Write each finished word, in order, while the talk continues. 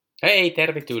Hey,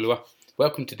 tervetuloa.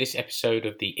 Welcome to this episode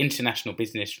of the International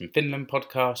Business from Finland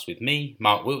podcast with me,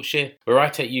 Mark Wiltshire, where I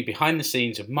take you behind the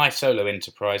scenes of my solo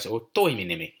enterprise, or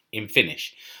toiminimi in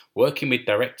Finnish, working with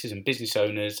directors and business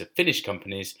owners of Finnish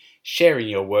companies, sharing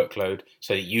your workload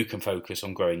so that you can focus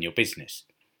on growing your business.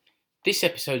 This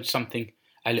episode is something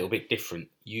a little bit different.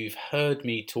 You've heard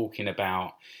me talking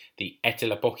about the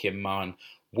Etelä-Pohjanmaan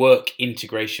Work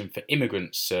Integration for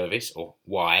Immigrants Service, or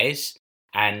WISE,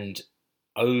 and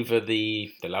over the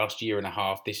last year and a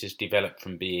half, this has developed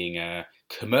from being a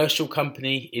commercial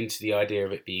company into the idea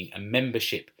of it being a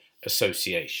membership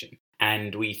association.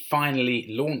 And we finally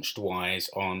launched WISE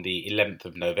on the 11th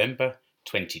of November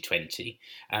 2020.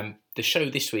 The show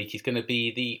this week is going to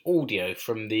be the audio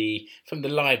from the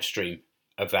live stream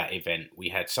of that event. We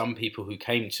had some people who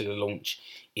came to the launch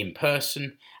in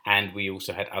person, and we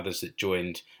also had others that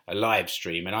joined a live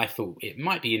stream. And I thought it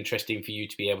might be interesting for you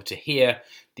to be able to hear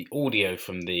the audio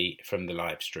from the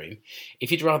live stream.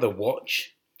 If you'd rather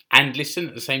watch and listen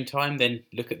at the same time, then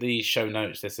look at the show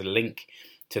notes. There's a link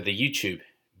to the YouTube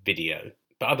video.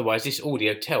 But otherwise, this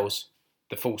audio tells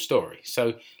the full story.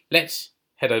 So let's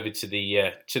head over to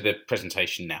the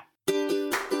presentation now.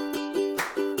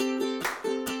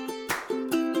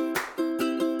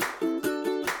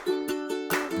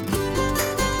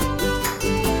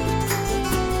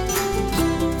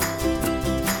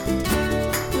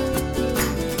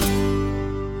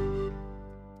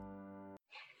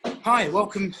 Hi,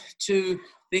 welcome to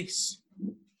this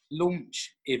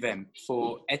launch event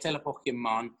for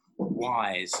Etelä-Pohjanmaan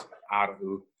WISE ry.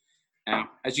 Now,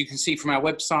 as you can see from our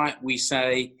website, we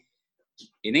say,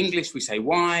 in English, we say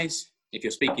WISE. If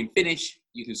you're speaking Finnish,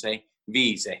 you can say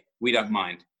viise. We don't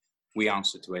mind. We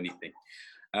answer to anything.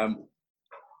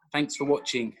 Thanks for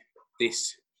watching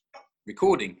this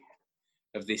recording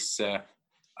of this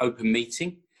open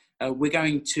meeting. We're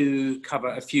going to cover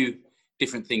a few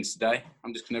different things today.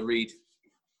 I'm just going to read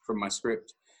from my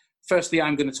script. Firstly,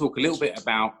 I'm going to talk a little bit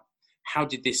about how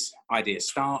did this idea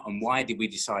start and why did we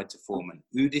decide to form an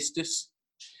yhdistys.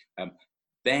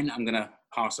 Then I'm going to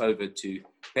pass over to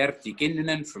Pertti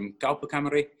Kinnunen from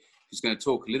Kauppakamari, who's going to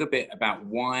talk a little bit about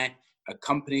why a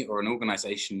company or an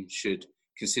organization should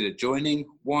consider joining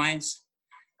WISE.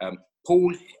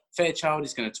 Paul Fairchild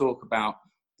is going to talk about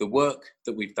the work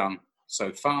that we've done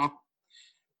so far.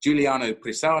 Giuliano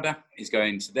Prisada is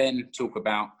going to then talk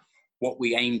about what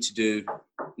we aim to do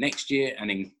next year and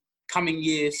in coming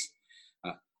years.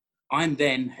 I'm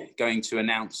then going to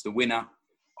announce the winner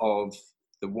of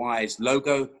the WISE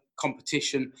logo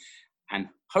competition and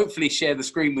hopefully share the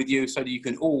screen with you so that you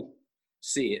can all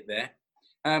see it there.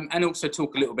 And also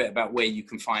talk a little bit about where you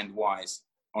can find WISE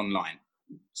online.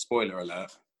 Spoiler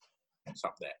alert, it's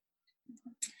up there.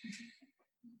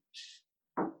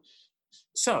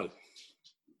 So,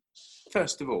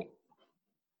 first of all,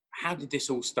 how did this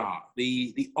all start?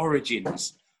 The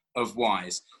origins of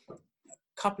WISE. A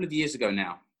couple of years ago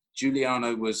now,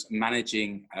 Giuliano was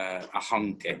managing a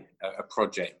hanke, a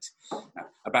project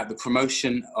about the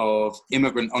promotion of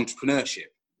immigrant entrepreneurship.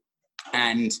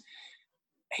 And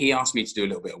he asked me to do a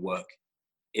little bit of work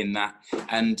in that.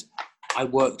 And I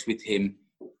worked with him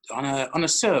on a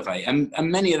survey. And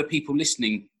many of the people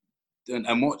listening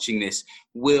and watching this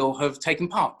will have taken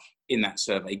part in that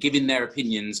survey, giving their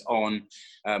opinions on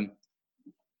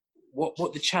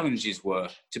what the challenges were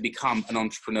to become an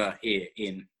entrepreneur here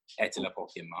in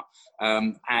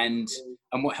Etelä-Pohjanmaa, and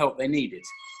what help they needed.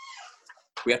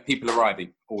 We have people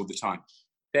arriving all the time.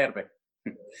 Terve.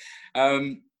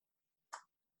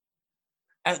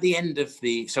 At the end of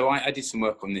so I did some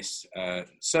work on this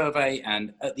survey,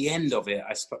 and at the end of it,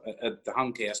 at the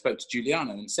hanke, I spoke to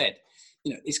Giuliano and said,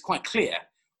 it's quite clear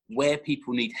where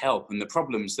people need help and the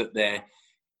problems that they're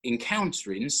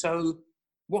encountering. So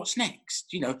what's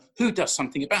next? Who does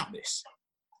something about this?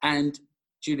 And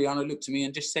Giuliano looked at me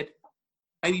and just said,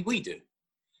 maybe we do.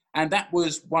 And that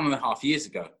was 1.5 years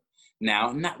ago now.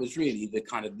 And that was really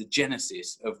the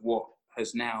genesis of what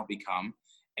has now become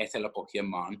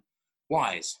Etelä-Pohjanmaan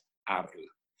WISE ry.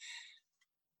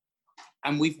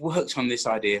 And we've worked on this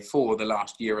idea for the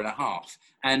last 1.5 years.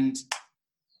 And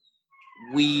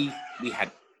we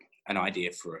had an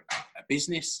idea for a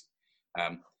business,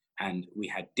 and we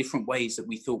had different ways that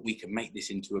we thought we could make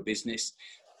this into a business.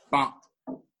 But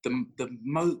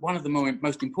one of the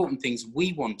most important things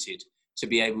we wanted to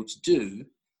be able to do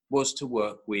was to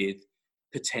work with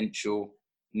potential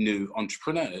new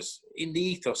entrepreneurs in the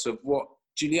ethos of what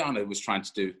Giuliano was trying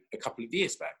to do a couple of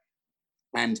years back.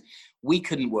 And we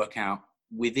couldn't work out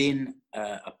within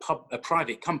a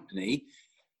private company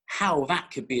how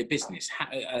that could be a business,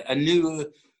 a new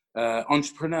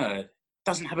entrepreneur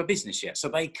doesn't have a business yet, so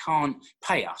they can't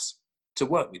pay us to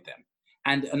work with them.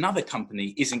 And another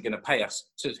company isn't going to pay us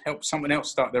to help someone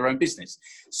else start their own business.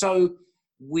 So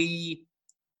we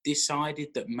decided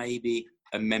that maybe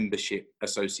a membership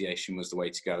association was the way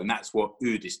to go. And that's what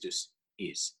Uudistus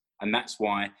is. And that's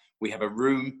why we have a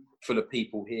room full of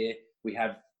people here. We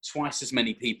have twice as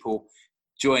many people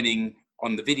joining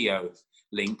on the video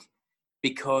link,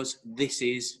 because this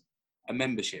is a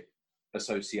membership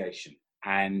association.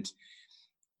 And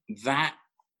that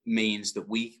means that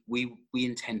we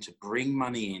intend to bring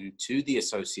money into the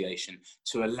association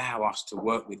to allow us to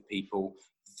work with people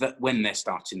that when they're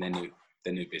starting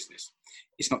their new business.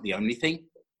 It's not the only thing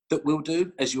that we'll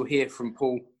do, as you'll hear from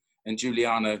Paul and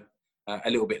Giuliano a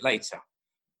little bit later,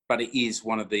 but it is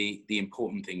one of the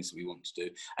important things that we want to do.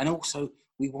 And also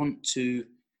we want to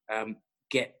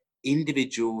get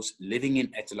individuals living in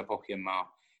Etelä-Pohjanmaa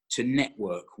to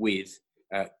network with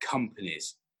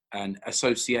companies and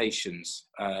associations,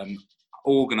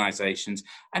 organizations,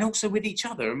 and also with each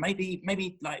other, and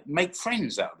maybe like make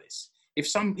friends out of this. If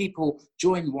some people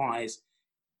join WISE,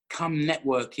 come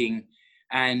networking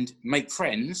and make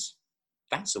friends,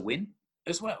 that's a win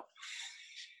as well.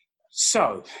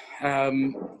 So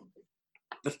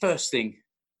the first thing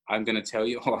I'm going to tell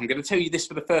you, or I'm going to tell you this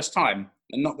for the first time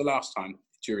and not the last time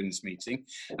during this meeting,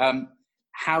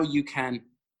 how you can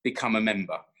become a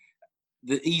member.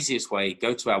 The easiest way,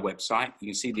 go to our website. You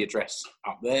can see the address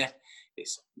up there.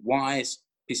 It's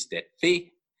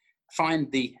wise.fi.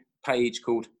 Find the page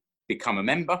called Become a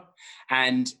Member,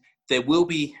 and there will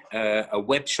be a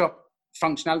web shop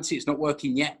functionality. It's not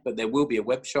working yet, but there will be a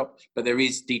web shop. But there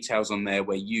is details on there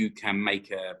where you can make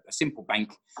a simple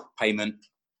bank payment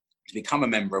to become a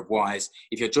member of WISE.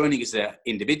 If you're joining as an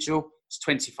individual, it's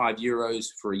 €25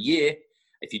 for a year.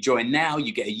 If you join now,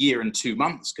 you get a year and 2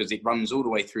 months, because it runs all the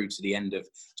way through to the end of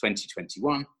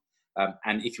 2021.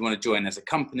 And if you want to join as a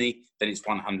company, then it's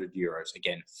 €100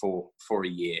 again for a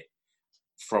year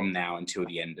from now until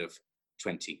the end of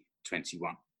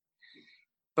 2021.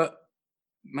 But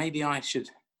maybe I should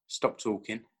stop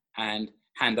talking and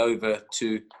hand over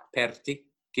to Pertti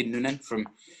Kinnunen from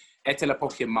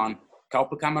Etelä-Pohjanmaan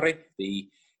Kauppakamari, the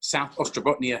South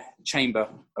Ostrobothnia Chamber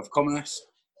of Commerce,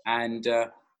 and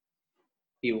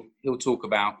he'll talk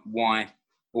about why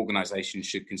organisations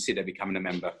should consider becoming a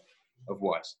member of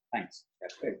WISE. Thanks.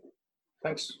 Okay.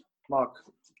 Thanks, Mark.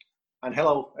 And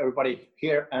hello, everybody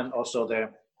here and also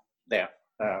there.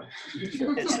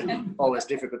 It's always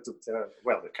difficult to tell.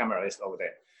 Well, the camera is over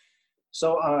there.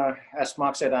 So, as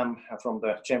Mark said, I'm from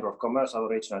the Chamber of Commerce, our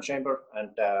regional chamber,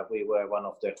 and we were one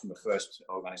of the first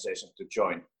organizations to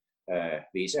join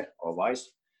WISE or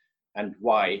WISE. And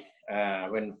why?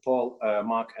 When Paul,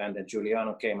 Mark, and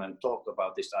Giuliano came and talked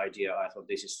about this idea, I thought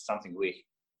this is something we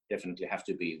definitely have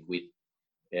to be with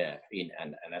in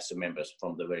and as members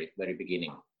from the very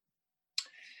beginning.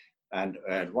 And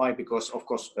why? Because of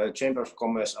course, Chamber of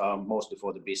Commerce are mostly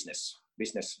for the business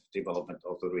development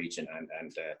of the region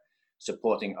and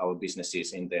supporting our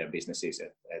businesses in their businesses,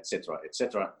 etc.,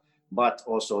 etc. But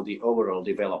also the overall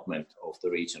development of the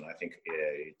region. I think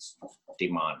it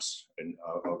demands an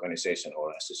organization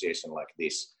or association like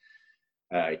this.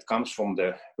 It comes from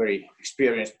the very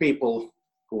experienced people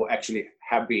who actually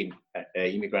have been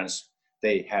immigrants.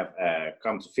 They have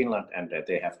come to Finland and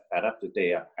they have adapted.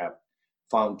 They have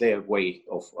found their way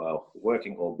of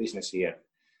working or business here,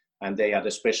 and they are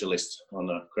the specialists on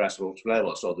a grassroots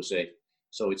level, so to say.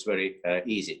 So it's very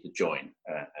easy to join.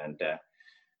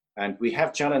 And we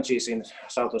have challenges in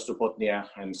South Ostrobothnia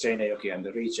and Seinäjoki and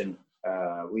the region.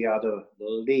 We are the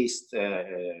least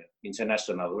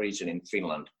international region in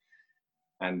Finland,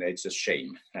 and it's a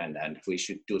shame. And we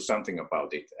should do something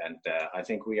about it. And I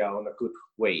think we are on a good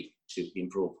way to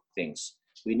improve things.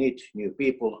 We need new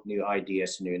people, new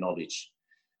ideas, new knowledge.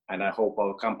 And I hope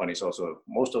our companies also,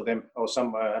 most of them, or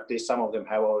some, at least some of them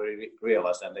have already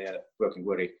realized, and they are working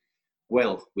very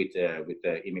well with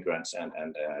the immigrants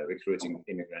and recruiting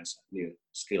immigrants, new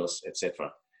skills,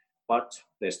 etc. But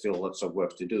there's still lots of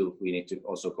work to do. We need to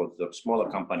also go to the smaller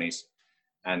companies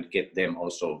and get them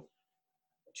also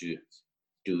to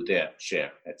do their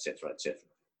share, etc., etc.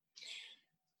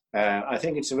 I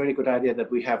think it's a very good idea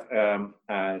that we have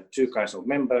two kinds of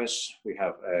members. We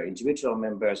have individual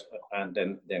members and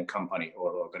then company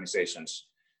or organizations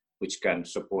which can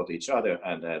support each other,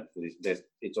 and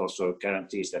it also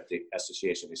guarantees that the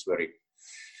association is very,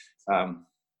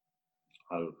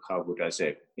 how would I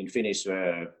say, in Finnish,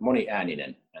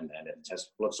 moniääninen, and it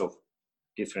has lots of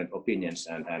different opinions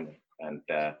and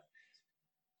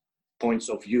points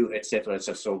of view, etc.,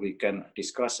 so we can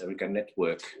discuss and we can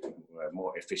network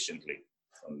more efficiently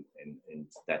in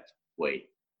that way.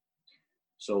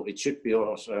 So it should be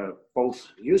also both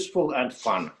useful and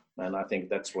fun. And I think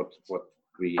that's what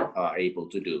we are able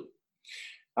to do.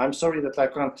 I'm sorry that I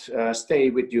can't stay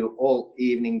with you all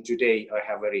evening today. I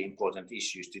have very important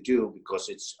issues to do because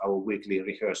it's our weekly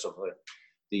rehearsal.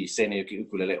 The Seinäjoki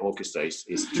Ukulele Orchestra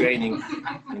is training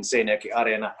in Seinäjoki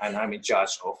Arena, and I'm in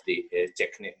charge of the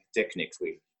techniques.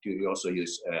 We do also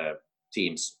use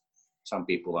Teams. Some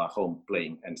people are home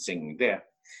playing and singing there,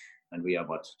 and we are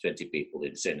about 20 people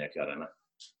in Seinäjoki Arena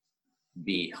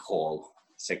B Hall,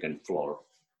 second floor.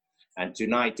 And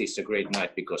tonight is a great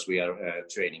night because we are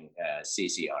training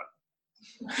CCR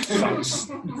songs,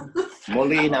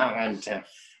 Molina, and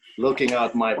looking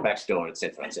out my back door,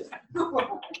 etc., etc.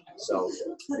 So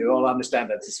you all understand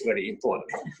that it's very important.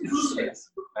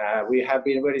 We have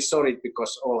been very sorry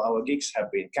because all our gigs have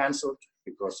been cancelled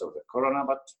because of the corona,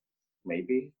 but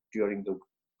maybe during the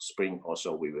spring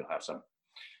also we will have some.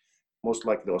 Most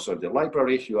likely also the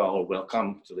library. You are all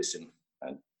welcome to listen.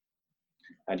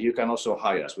 And you can also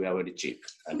hire us. We are very cheap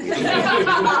and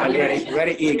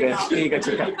very eager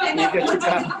to come.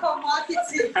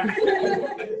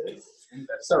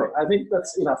 So I think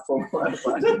that's enough for my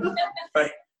part.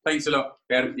 Thanks a lot,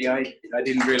 Pertti. I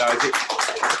didn't realise it.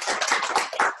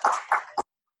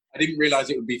 I didn't realise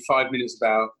it would be 5 minutes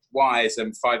about Wise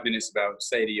and 5 minutes about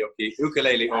Seinäjoki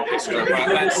Ukulele Orchestra.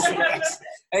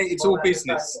 Hey, it's all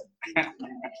business.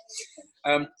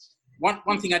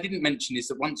 One thing I didn't mention is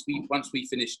that once we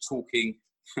finish talking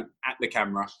at the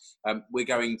camera, we're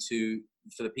going to,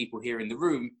 for the people here in the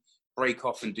room, break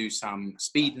off and do some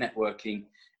speed networking.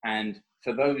 And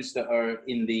for those that are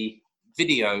in the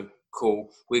video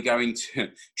call, we're going to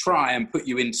try and put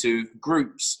you into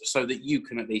groups so that you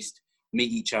can at least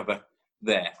meet each other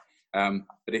there.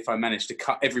 But if I manage to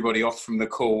cut everybody off from the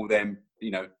call, then,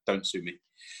 don't sue me.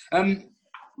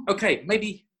 Okay,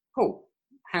 maybe Paul,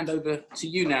 hand over to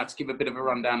you now to give a bit of a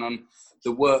rundown on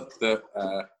the work that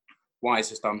Wise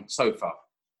has done so far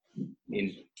in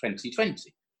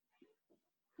 2020.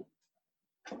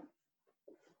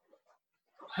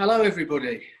 Hello,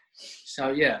 everybody.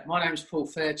 So, my name is Paul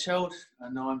Fairchild,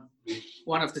 and I'm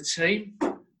one of the team.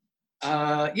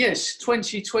 Yes,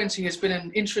 2020 has been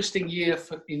an interesting year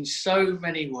in so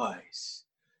many ways.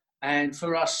 And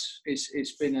for us,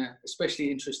 it's been an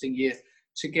especially interesting year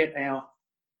to get our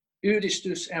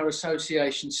Yhdistys, our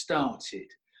association, started.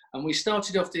 And we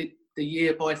started off the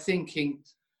year by thinking,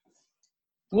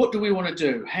 what do we want to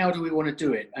do? How do we want to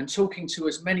do it? And talking to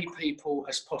as many people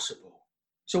as possible.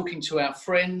 Talking to our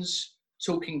friends,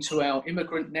 talking to our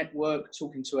immigrant network,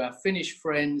 talking to our Finnish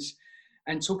friends,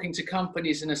 and talking to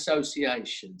companies and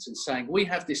associations and saying, we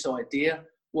have this idea,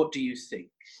 what do you think?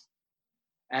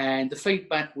 And the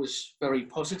feedback was very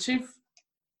positive,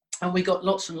 and we got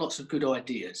lots and lots of good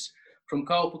ideas from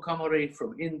Kauppakamari,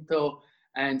 from Into,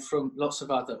 and from lots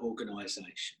of other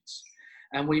organisations.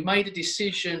 And we made a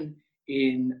decision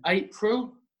in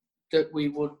April that we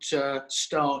would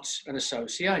start an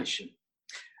association.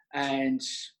 And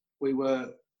we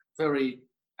were very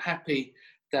happy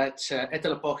that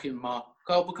Etelä-Pohjanmaa,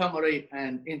 Kauppakamari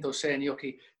and Into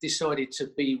Seinäjoki decided to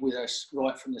be with us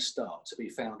right from the start, to be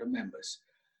founder members.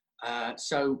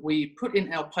 So we put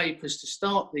in our papers to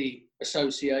start the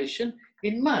association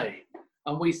in May.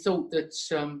 And we thought that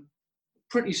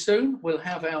pretty soon we'll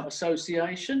have our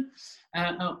association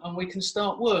and we can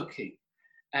start working.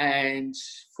 And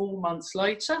 4 months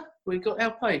later, we got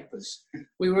our papers.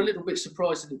 We were a little bit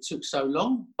surprised that it took so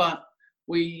long, but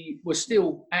we were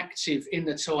still active in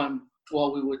the time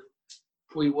while we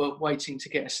were waiting to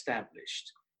get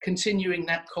established. Continuing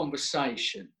that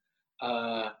conversation,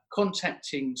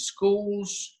 contacting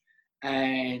schools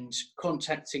and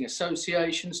contacting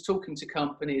associations, talking to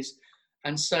companies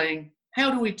and saying,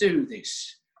 how do we do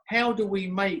this? How do we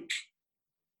make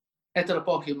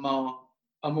Etelä-Pohjanmaa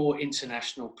a more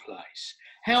international place?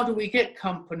 How do we get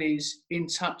companies in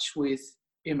touch with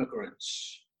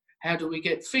immigrants? How do we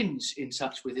get Finns in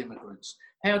touch with immigrants?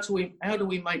 How do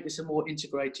we make this a more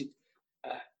integrated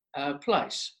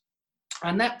place?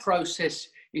 And that process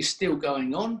is still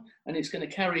going on, and it's going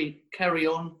to carry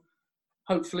on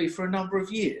hopefully for a number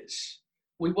of years.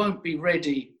 We won't be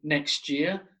ready next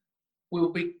year.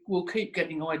 We'll keep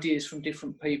getting ideas from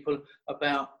different people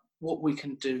about what we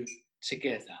can do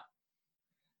together.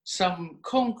 Some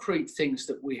concrete things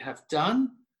that we have done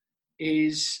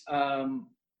is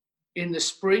in the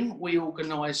spring we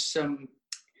organised some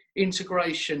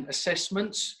integration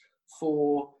assessments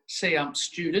for SEAMP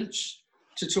students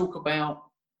to talk about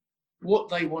what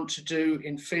they want to do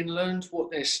in Finland,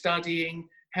 what they're studying,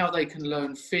 how they can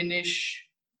learn Finnish,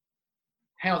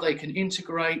 how they can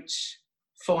integrate,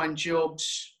 find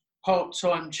jobs,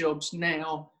 part-time jobs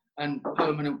now and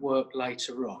permanent work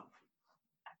later on.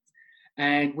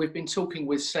 And we've been talking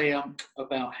with SEAM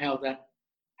about how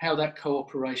that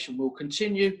cooperation will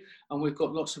continue, and we've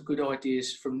got lots of good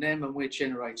ideas from them, and we're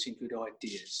generating good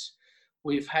ideas.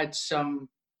 We've had some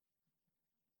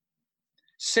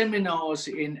seminars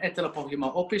in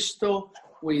Etelä-Pohjanmaa Opisto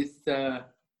with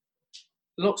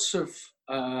lots of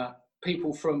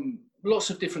people from lots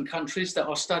of different countries that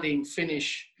are studying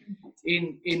Finnish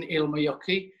in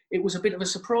Ilmajoki. It was a bit of a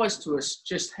surprise to us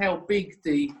just how big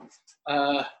the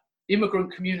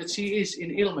immigrant community is in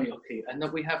Ilmajoki, and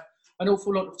that we have an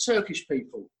awful lot of Turkish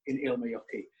people in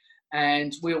Ilmajoki.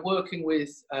 And we're working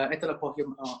with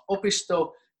Etelä-Pohjanmaa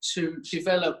Opisto to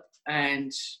develop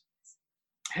and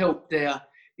help their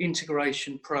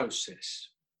integration process.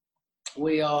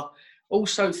 We are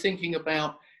also thinking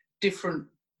about different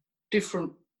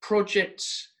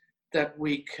projects that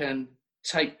we can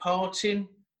take part in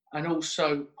and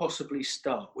also possibly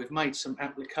start. We've made some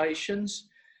applications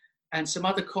and some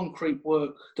other concrete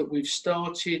work that we've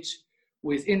started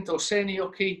with Into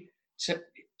Seinäjoki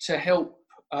to help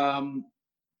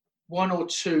one or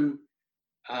two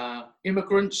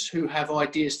immigrants who have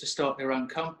ideas to start their own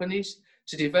companies,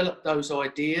 to develop those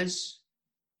ideas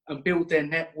and build their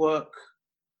network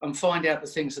and find out the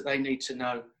things that they need to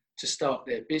know to start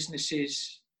their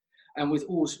businesses, and with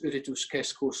Uusi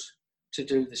Yrityskeskus to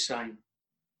do the same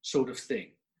sort of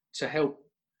thing, to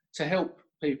help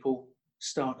people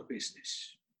start a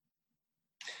business.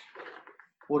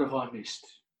 What have I missed?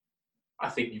 I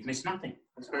think you've missed nothing.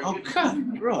 That's very okay,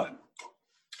 good. Right.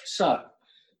 So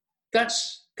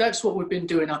that's what we've been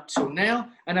doing up till now.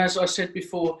 And as I said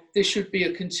before, this should be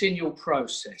a continual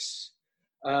process.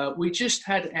 We just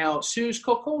had our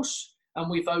syyskokous and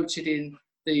we voted in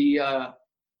the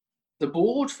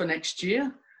board for next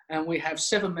year, and we have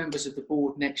 7 members of the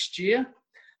board next year.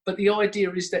 But the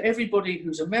idea is that everybody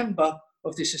who's a member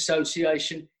of this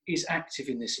association is active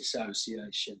in this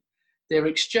association. They're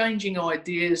exchanging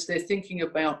ideas, they're thinking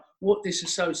about what this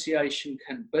association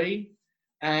can be,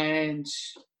 and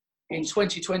in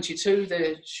 2022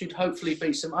 there should hopefully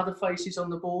be some other faces on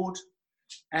the board,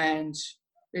 and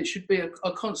it should be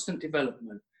a constant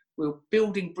development. We're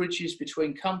building bridges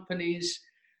between companies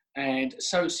and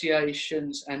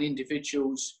associations and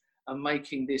individuals and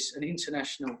making this an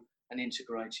international and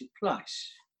integrated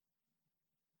place.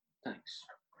 Thanks.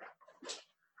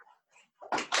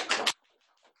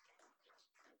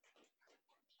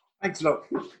 Thanks a lot,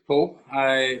 Paul.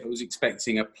 I was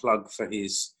expecting a plug for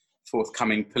his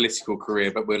forthcoming political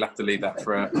career, but we'll have to leave that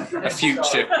for a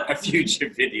future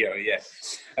video. Yeah.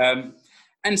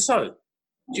 And so,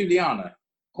 Juliana,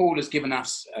 Paul has given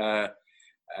us a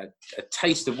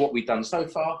taste of what we've done so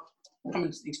far. Come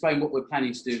and explain what we're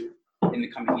planning to do in the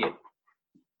coming year.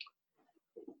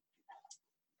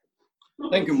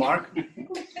 Thank you, Mark.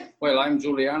 Well, I'm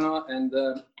Juliana, and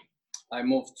I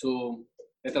moved to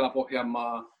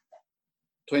Etelä-Pohjanmaa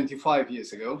 25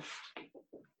 years ago.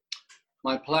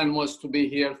 My plan was to be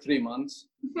here 3 months.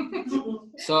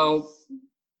 So,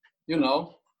 you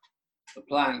know, the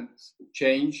plans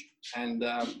change. And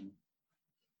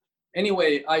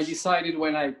anyway, I decided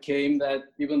when I came that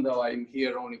even though I'm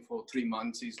here only for 3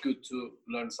 months, it's good to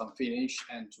learn some Finnish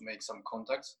and to make some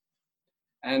contacts.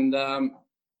 And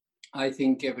I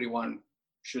think everyone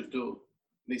should do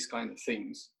these kind of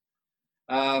things.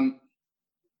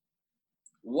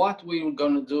 What we're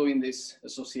gonna do in this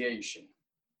association?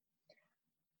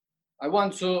 I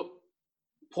want to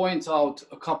point out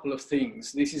a couple of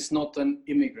things. This is not an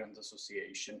immigrant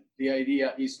association. The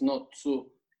idea is not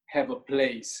to have a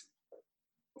place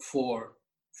for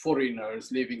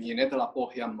foreigners living in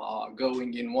Etelä-Pohjanmaa,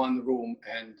 going in one room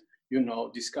and, you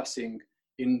know, discussing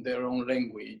in their own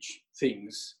language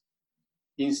things.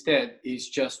 Instead, it's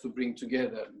just to bring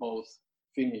together both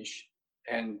Finnish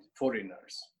and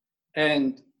foreigners.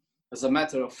 And as a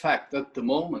matter of fact, at the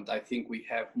moment, I think we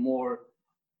have more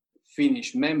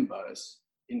Finnish members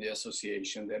in the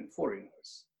association than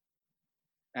foreigners.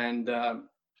 And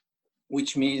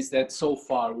which means that so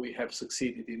far we have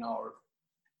succeeded in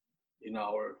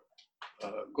our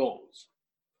goals.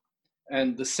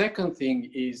 And the second thing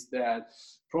is that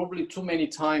probably too many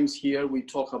times here we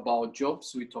talk about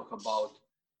jobs, we talk about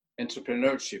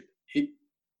entrepreneurship. It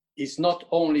is not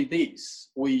only this.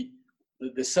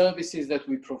 The services that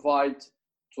we provide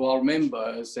to our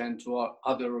members and to our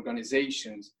other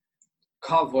organizations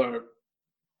cover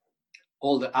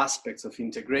all the aspects of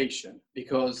integration,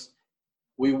 because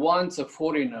we want a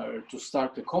foreigner to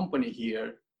start a company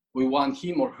here. We want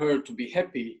him or her to be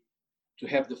happy to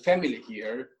have the family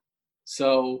here.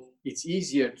 So it's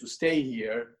easier to stay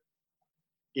here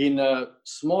in a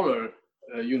smaller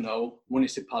you know,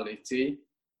 municipality,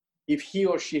 if he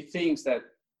or she thinks that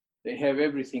they have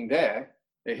everything there,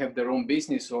 they have their own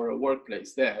business or a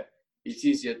workplace there, it's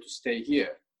easier to stay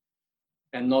here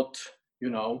and not, you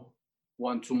know,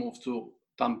 want to move to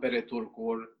Tampere, Turku,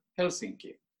 or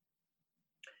Helsinki.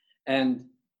 And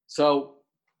so,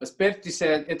 as Pertti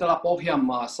said,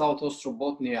 Etelä-Pohjanmaa, South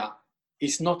Ostrobothnia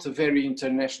is not a very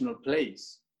international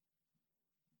place.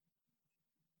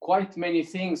 Quite many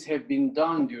things have been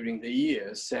done during the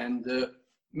years, and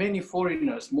many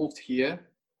foreigners moved here.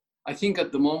 I think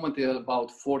at the moment there are about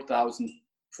 4,000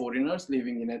 foreigners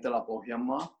living in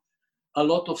Etelä-Pohjanmaa. A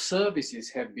lot of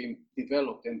services have been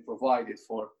developed and provided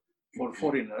for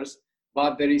foreigners,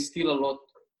 but there is still a lot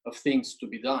of things to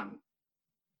be done.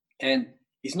 And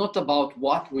it's not about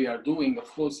what we are doing. Of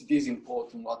course, it is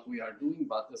important what we are doing,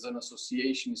 but as an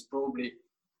association, it's probably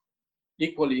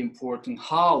equally important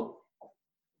how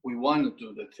we want to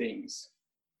do the things.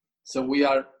 So we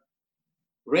are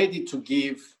ready to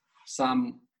give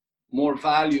some more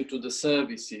value to the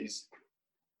services.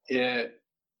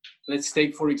 Let's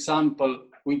take, for example,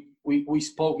 we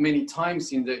spoke many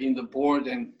times in the board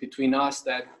and between us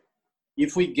that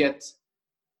if we get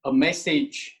a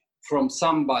message from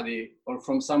somebody or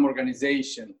from some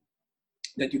organization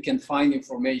that you can find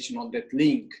information on that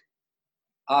link,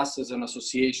 us as an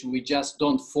association, we just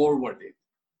don't forward it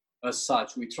as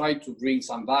such. We try to bring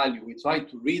some value. We try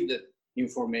to read the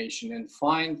information and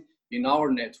find in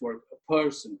our network a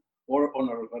person or an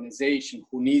organization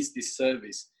who needs this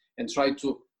service and try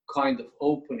to kind of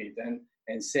open it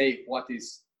and say, what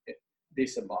is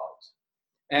this about?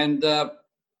 And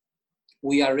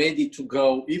we are ready to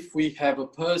go. If we have a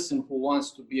person who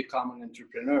wants to become an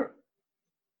entrepreneur,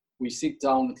 we sit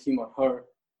down with him or her,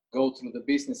 go through the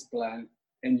business plan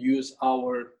and use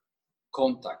our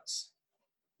contacts.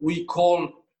 We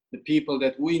call the people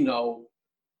that we know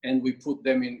and we put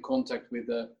them in contact with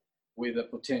the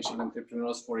potential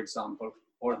entrepreneurs, for example,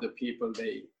 or the people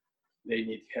they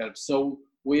need help. So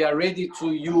we are ready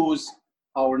to use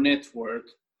our network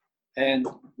and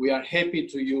we are happy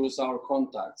to use our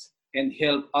contacts and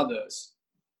help others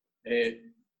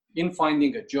in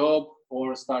finding a job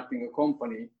or starting a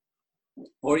company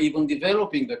or even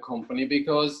developing the company,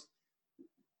 because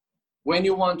when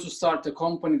you want to start a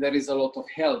company, there is a lot of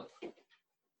help.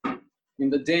 In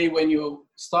the day when you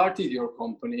started your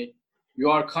company, you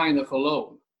are kind of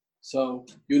alone. So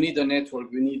you need a network,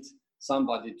 you need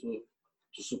somebody to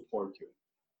support you.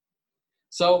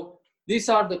 So these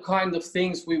are the kind of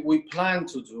things we plan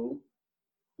to do.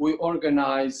 We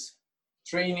organize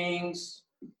trainings,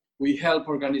 we help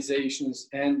organizations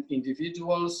and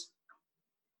individuals,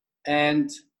 and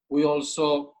we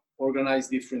also organize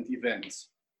different events.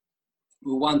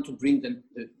 We want to bring the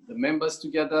members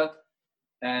together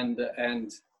and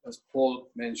as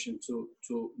Paul mentioned,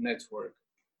 to network.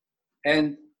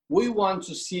 And we want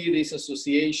to see this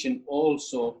association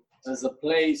also as a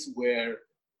place where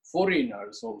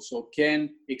foreigners also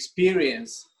can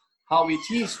experience how it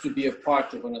is to be a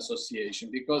part of an association,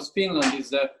 because Finland is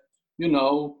the, you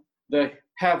know, the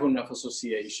heaven of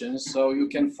associations. So you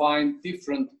can find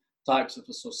different types of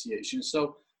associations.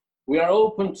 So we are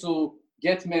open to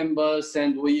get members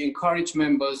and we encourage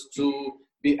members to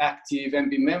be active and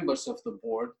be members of the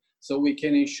board, so we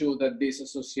can ensure that this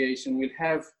association will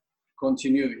have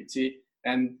continuity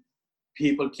and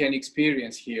people can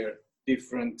experience here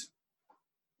different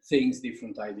things,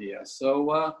 different ideas.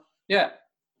 So yeah,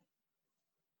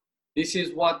 this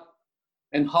is what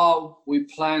and how we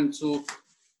plan to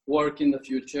work in the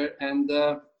future. And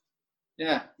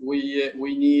yeah, we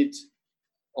need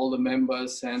all the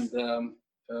members and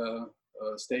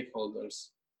stakeholders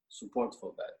support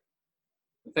for that.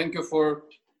 Thank you for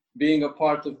being a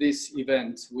part of this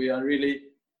event. We are really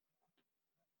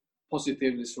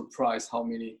positively surprised how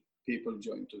many people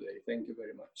joined today. Thank you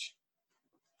very much.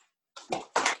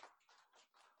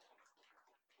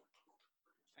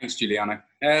 Thanks, Giuliano.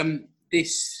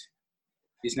 This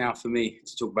is now for me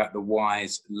to talk about the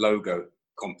WISE logo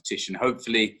competition.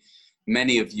 Hopefully,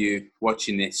 many of you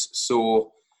watching this saw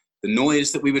the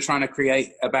noise that we were trying to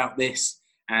create about this,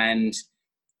 and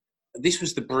this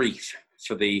was the brief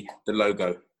for the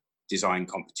logo design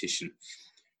competition.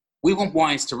 We want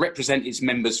WISE to represent its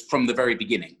members from the very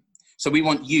beginning. So we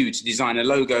want you to design a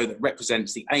logo that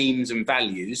represents the aims and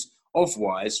values of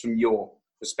WISE from your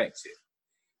perspective.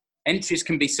 Entries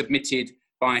can be submitted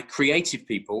by creative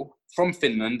people from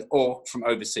Finland or from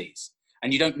overseas.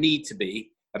 And you don't need to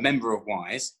be a member of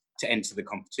WISE to enter the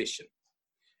competition.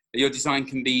 Your design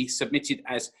can be submitted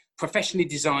as professionally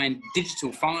designed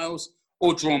digital files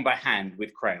or drawn by hand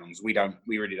with crayons. We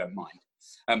really don't mind.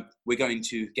 we're going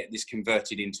to get this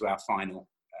converted into our final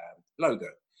logo.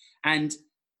 And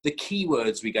the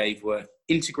keywords we gave were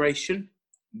integration,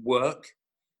 work,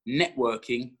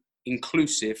 networking,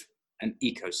 inclusive, and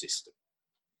ecosystem.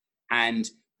 And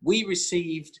we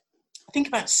received, I think,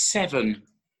 about seven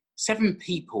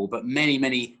people, but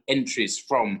many entries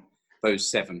from those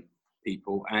 7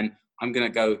 people. And I'm going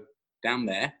to go down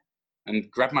there and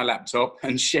grab my laptop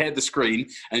and share the screen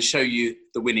and show you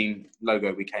the winning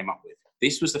logo we came up with.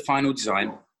 This was the final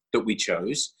design that we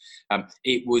chose.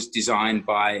 It was designed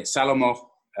by Salomo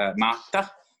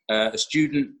Marta, a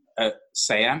student at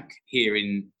SEAMC here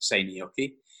in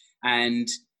Seinäjoki. And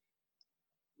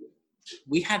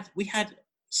we had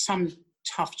some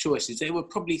tough choices. There were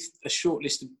probably a short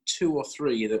list of 2 or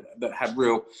 3 that had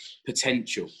real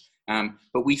potential.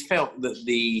 But we felt that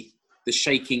the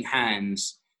shaking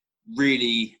hands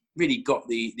really got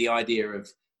the idea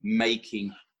of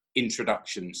making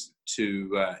introductions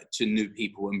to new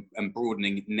people and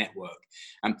broadening network.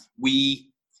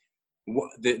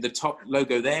 The top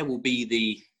logo there will be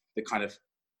the kind of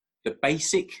the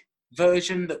basic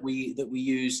version that we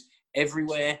use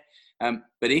everywhere.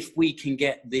 But if we can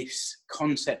get this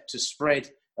concept to spread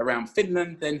around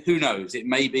Finland, then who knows? It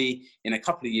may be in a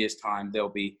couple of years' time there'll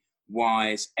be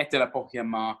WISE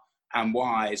Etelä-Pohjanmaa and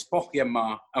WISE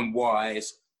Pohjanmaa and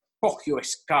WISE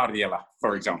Pohjois-Karjala,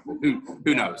 for example.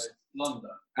 Who knows?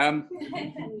 London.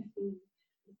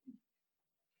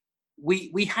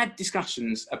 We had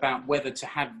discussions about whether to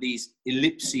have these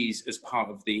ellipses as part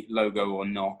of the logo or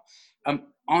not.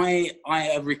 I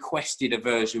requested a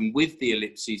version with the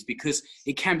ellipses because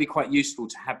it can be quite useful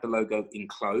to have the logo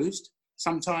enclosed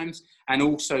sometimes, and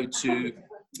also to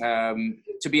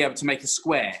be able to make a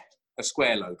square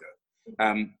logo.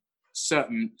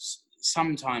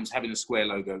 Sometimes having a square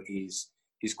logo is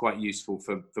quite useful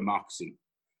for marketing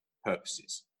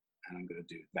purposes. And I'm going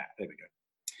to do that. There we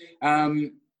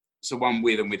go. So one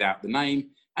with and without the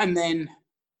name, and then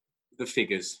the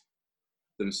figures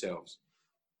themselves.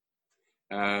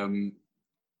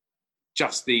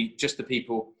 Just the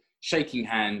people shaking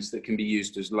hands that can be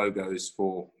used as logos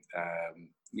for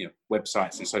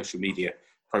websites and social media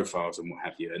profiles and what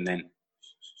have you. And then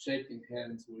shaking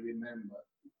hands will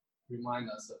remind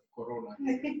us of Corona.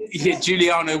 Yeah,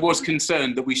 Giuliano was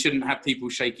concerned that we shouldn't have people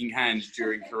shaking hands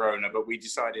during Corona, but we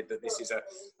decided that this is a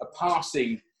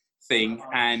passing thing,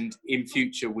 and in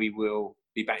future we will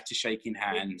be back to shaking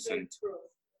hands.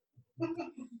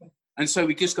 And so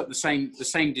we just got the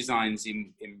same designs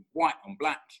in white on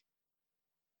black,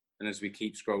 and as we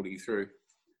keep scrolling through,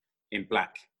 in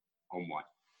black on white.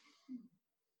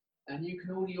 And you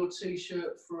can order your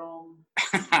T-shirt from.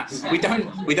 we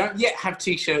don't yet have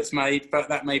T-shirts made, but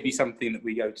that may be something that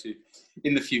we go to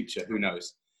in the future. Who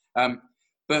knows?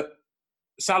 But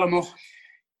Salomo,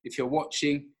 if you're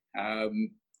watching,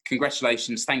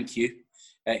 congratulations, thank you.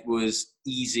 It was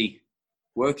easy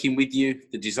working with you.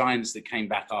 The designs that came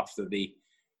back after the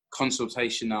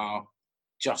consultation are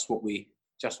just what we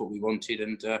wanted,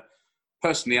 and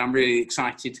personally, I'm really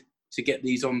excited to get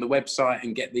these on the website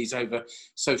and get these over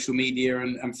social media,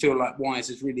 and feel like WISE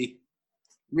has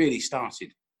really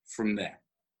started from there.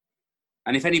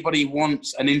 And if anybody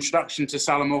wants an introduction to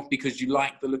Salomo because you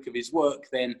like the look of his work,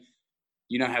 then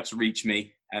you know how to reach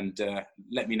me, and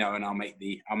let me know, and I'll make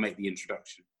the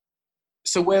introduction.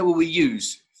 So where will we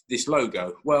use this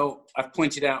logo? Well, I've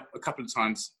pointed out a couple of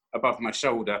times above my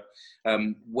shoulder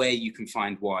where you can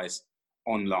find WISE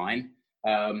online.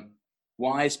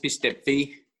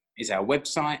 WISE.fi is our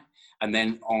website, and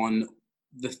then on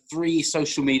the 3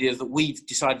 social media that we've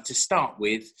decided to start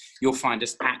with, you'll find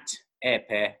us at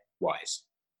AirPairWISE,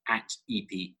 at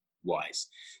EPWISE.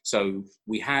 So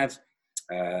we have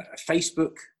a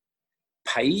Facebook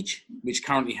page, which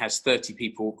currently has 30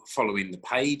 people following the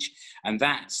page, and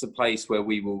that's the place where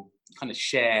we will kind of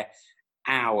share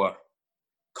our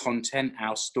content,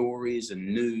 our stories and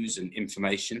news and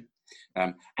information,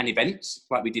 and events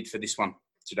like we did for this one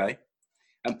today.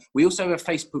 We also have a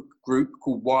Facebook group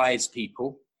called WISE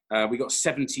People. We've got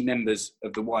 70 members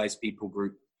of the WISE People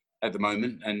group at the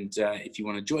moment, and if you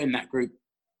want to join that group,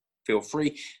 feel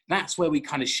free. That's where we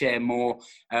kind of share more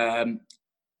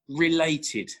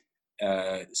related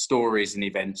stories and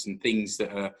events and things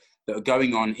that are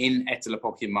going on in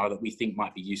Etelä-Pohjanmaa that we think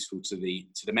might be useful to the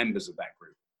members of that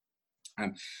group.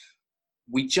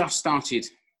 We just started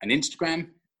an Instagram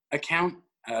account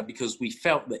because we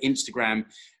felt that Instagram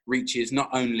reaches not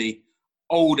only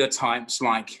older types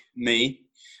like me,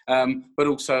 but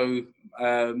also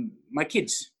my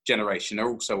kids' generation are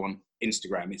also on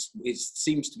Instagram. It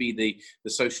seems to be the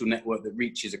social network that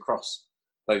reaches across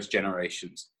those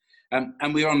generations.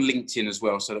 And we're on LinkedIn as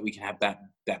well, so that we can have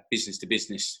that business to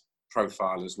business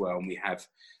profile as well. And we have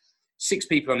 6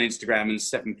 people on Instagram and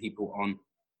 7 people on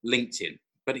LinkedIn,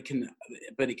 but it can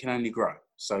only grow.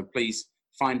 So please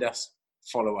find us,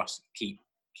 follow us, keep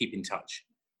in touch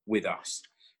with us.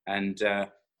 And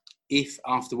if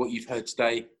after what you've heard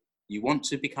today, you want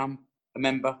to become a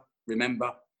member,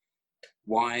 remember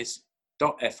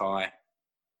wise.fi,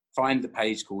 find the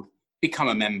page called Become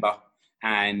a Member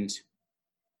and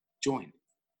join.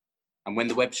 And when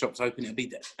the web shop's open, it'll be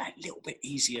that little bit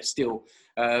easier still.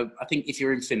 I think if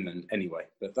you're in Finland anyway,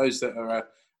 but those that are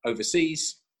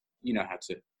overseas, you know how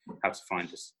to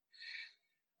find us.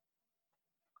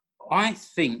 I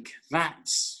think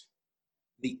that's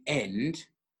the end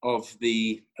of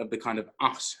the kind of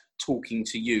us talking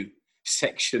to you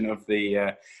section of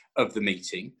the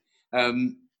meeting.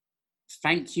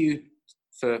 Thank you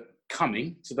for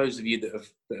coming, to those of you that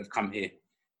have come here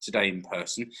today in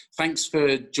person. Thanks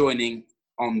for joining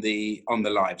on the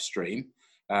live stream.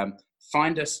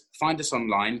 Find us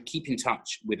online, keep in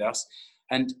touch with us,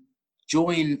 and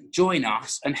join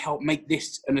us and help make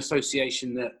this an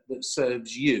association that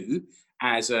serves you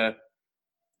as a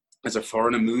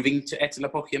foreigner moving to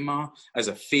Etelä-Pohjanmaa, as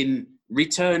a Finn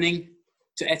returning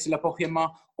to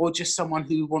Etelä-Pohjanmaa, or just someone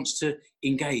who wants to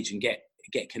engage and get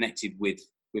connected with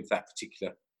that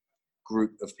particular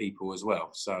group of people as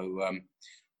well. So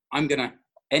I'm going to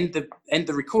end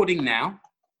the recording now,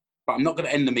 but I'm not going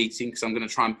to end the meeting because I'm going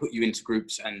to try and put you into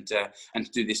groups and to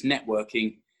do this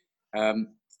networking.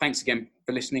 Thanks again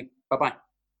for listening. Bye-bye.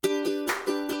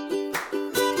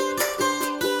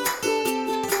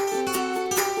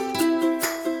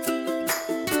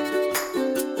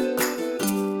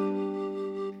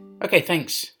 Okay,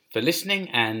 thanks for listening.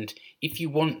 And if you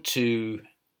want to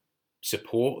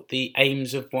support the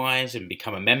aims of WISE and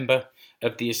become a member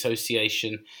of the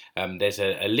association, there's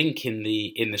a link in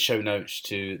the show notes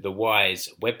to the WISE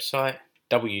website,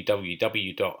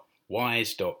 www.wise.fi.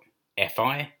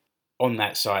 On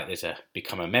that site, there's a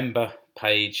Become a Member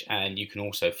page, and you can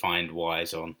also find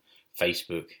WISE on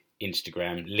Facebook,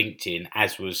 Instagram, LinkedIn,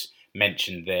 as was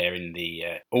mentioned there in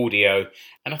the audio.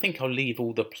 And I think I'll leave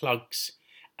all the plugs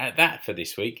at that for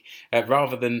this week.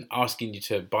 Rather than asking you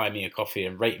to buy me a coffee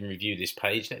and rate and review this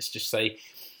page, let's just say,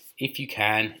 if you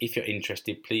can, if you're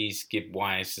interested, please give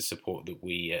WISE the support that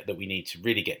we need to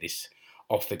really get this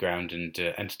off the ground and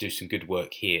to do some good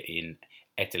work here in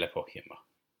Etelä-Pohjanmaa.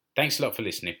 Thanks a lot for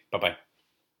listening. Bye-bye.